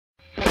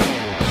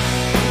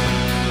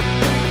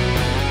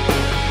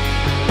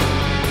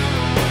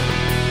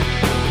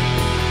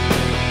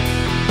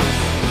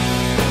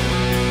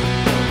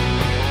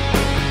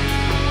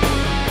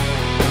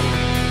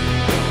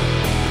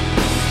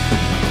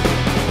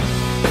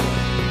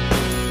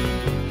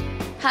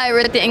Hi,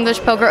 we're at the English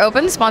Poker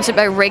Open, sponsored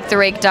by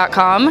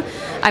RakeTheRake.com.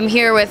 I'm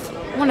here with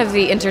one of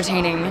the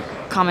entertaining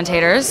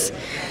commentators.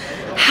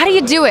 How do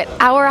you do it?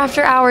 Hour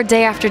after hour,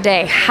 day after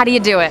day. How do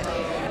you do it?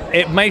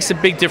 It makes a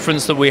big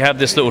difference that we have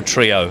this little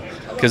trio,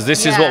 because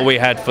this is what we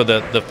had for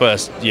the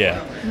first year.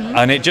 Mm-hmm.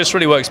 And it just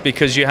really works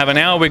because you have an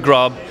hour with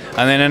Grub,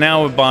 and then an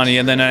hour with Barney,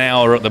 and then an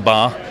hour at the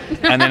bar,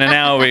 and then an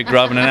hour with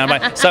Grub, and an hour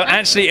back. So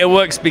actually it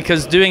works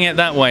because doing it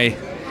that way,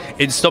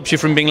 it stops you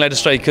from being led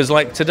astray, because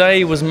like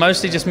today was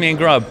mostly just me and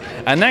Grub,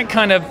 and that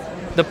kind of,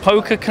 the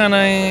poker kind of,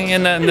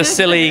 and the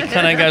silly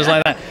kind of goes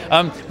like that.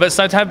 But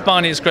so to have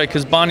Barney, it's great,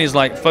 because Barney's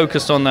like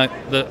focused on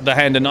the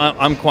hand, and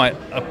I'm quite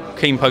a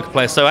keen poker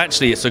player, so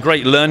actually it's a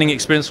great learning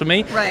experience for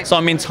me. Right. So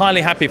I'm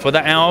entirely happy for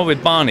that hour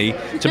with Barney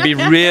to be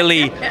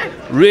really,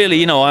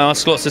 you know, I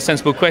ask lots of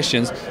sensible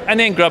questions, and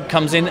then Grub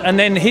comes in, and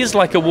then he's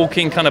like a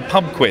walking kind of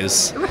pub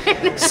quiz.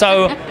 Right.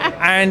 So,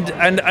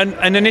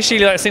 and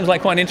initially that seems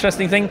like quite an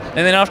interesting thing, and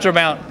then after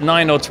about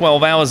 9 or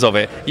 12 hours of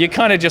it, you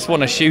kind of just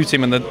want to shoot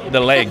him in the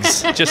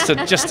legs just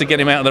to get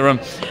him out of the room.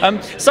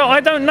 So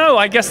I don't know,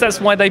 I guess that's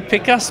why they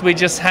pick us. We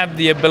just have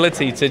the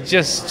ability to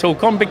just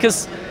talk on,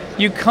 because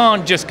you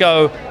can't just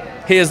go,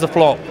 here's the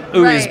flop,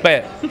 ooh, his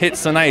bet,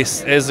 hits an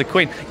ace, there's the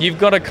queen. You've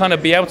got to kind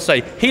of be able to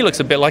say, he looks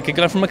a bit like a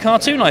guy from a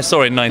cartoon I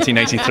saw in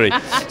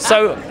 1983.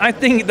 So I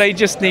think they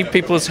just need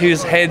people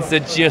whose heads are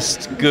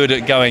just good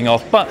at going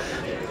off. But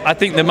I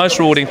think the most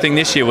rewarding thing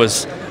this year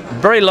was,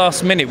 very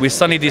last minute, we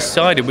suddenly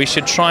decided we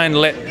should try and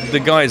let the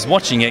guys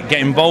watching it get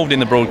involved in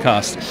the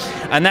broadcast.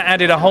 And that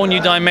added a whole new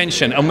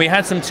dimension. And we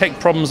had some tech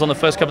problems on the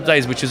first couple of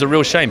days, which is a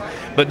real shame.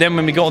 But then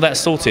when we got all that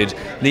sorted,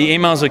 the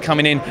emails were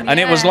coming in,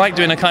 and it was like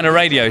doing a kind of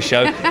radio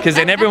show, because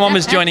then everyone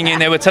was joining in,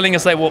 they were telling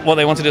us what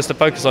they wanted us to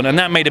focus on, and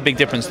that made a big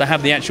difference, to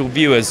have the actual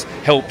viewers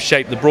help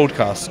shape the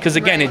broadcast. Because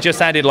again, it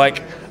just added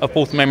like a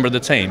fourth member of the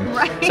team.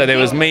 Right. So there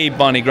was me,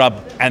 Barney,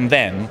 Grub, and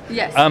them.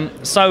 Yes.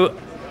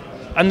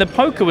 And the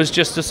poker was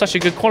just such a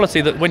good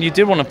quality that when you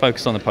did want to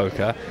focus on the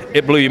poker,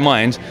 it blew your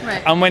mind.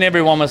 Right. And when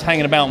everyone was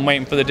hanging about and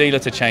waiting for the dealer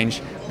to change,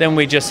 then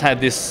we just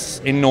had this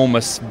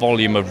enormous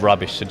volume of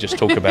rubbish to just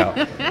talk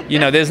about. You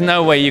know, there's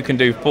no way you can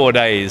do 4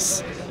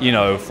 days, you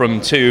know, from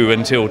 2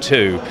 until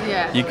 2.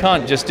 Yeah. You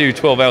can't just do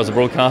 12 hours of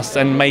broadcast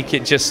and make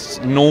it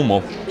just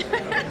normal.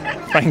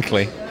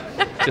 Frankly,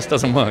 it just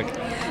doesn't work.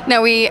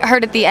 Now, we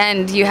heard at the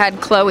end you had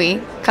Chloe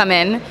come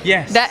in.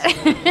 Yes.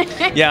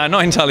 Yeah, I'm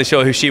not entirely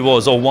sure who she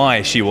was or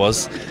why she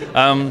was.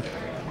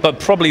 But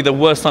probably the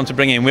worst time to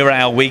bring in, we were at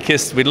our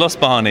weakest. We'd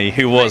lost Barney,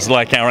 who was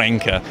like our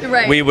anchor.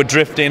 Right. We were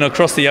drifting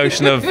across the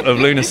ocean of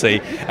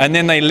lunacy. And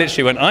then they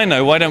literally went, I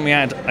know, why don't we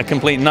add a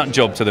complete nut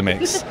job to the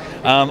mix?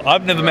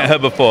 I've never met her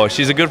before.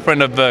 She's a good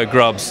friend of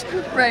Grub's.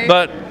 Right.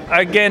 But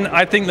again,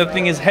 I think the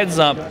thing is, heads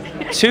up,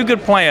 2 good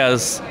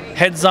players,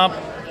 heads up,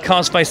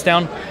 cards face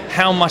down.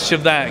 How much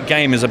of that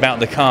game is about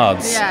the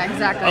cards? Yeah,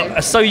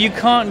 exactly. So you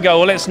can't go,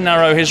 well, let's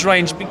narrow his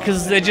range,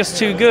 because they're just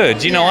too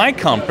good. You know, I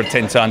can't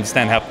pretend to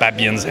understand how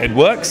Fabian's head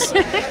works.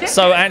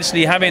 So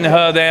actually having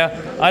her there,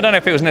 I don't know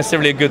if it was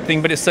necessarily a good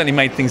thing, but it certainly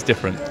made things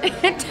different.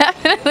 It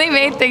definitely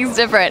made things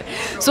different.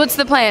 So what's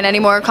the plan? Any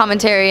more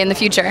commentary in the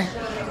future?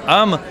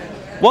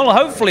 Well,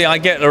 hopefully I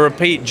get a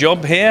repeat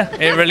job here.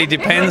 It really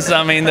depends.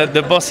 I mean,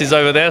 the boss is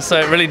over there, so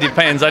it really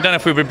depends. I don't know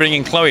if we'll be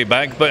bringing Chloe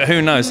back, but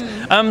who knows.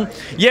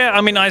 Yeah,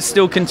 I mean, I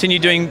still continue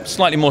doing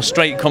slightly more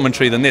straight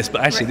commentary than this,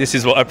 but actually this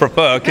is what I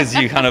prefer, because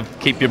you kind of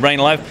keep your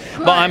brain alive.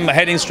 But I'm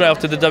heading straight off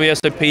to the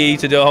WSOP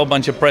to do a whole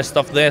bunch of press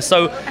stuff there.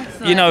 So,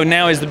 you know,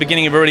 now is the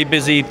beginning of a really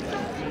busy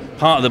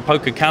part of the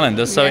poker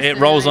calendar, so it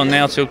rolls on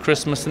now till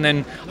Christmas, and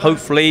then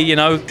hopefully, you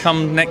know,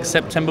 come next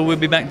September we'll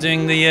be back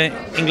doing the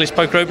English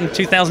Poker Open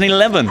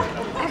 2011.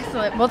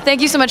 Excellent. Well,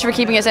 thank you so much for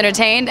keeping us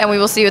entertained, and we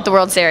will see you at the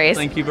World Series.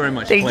 Thank you very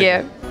much. Thank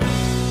you.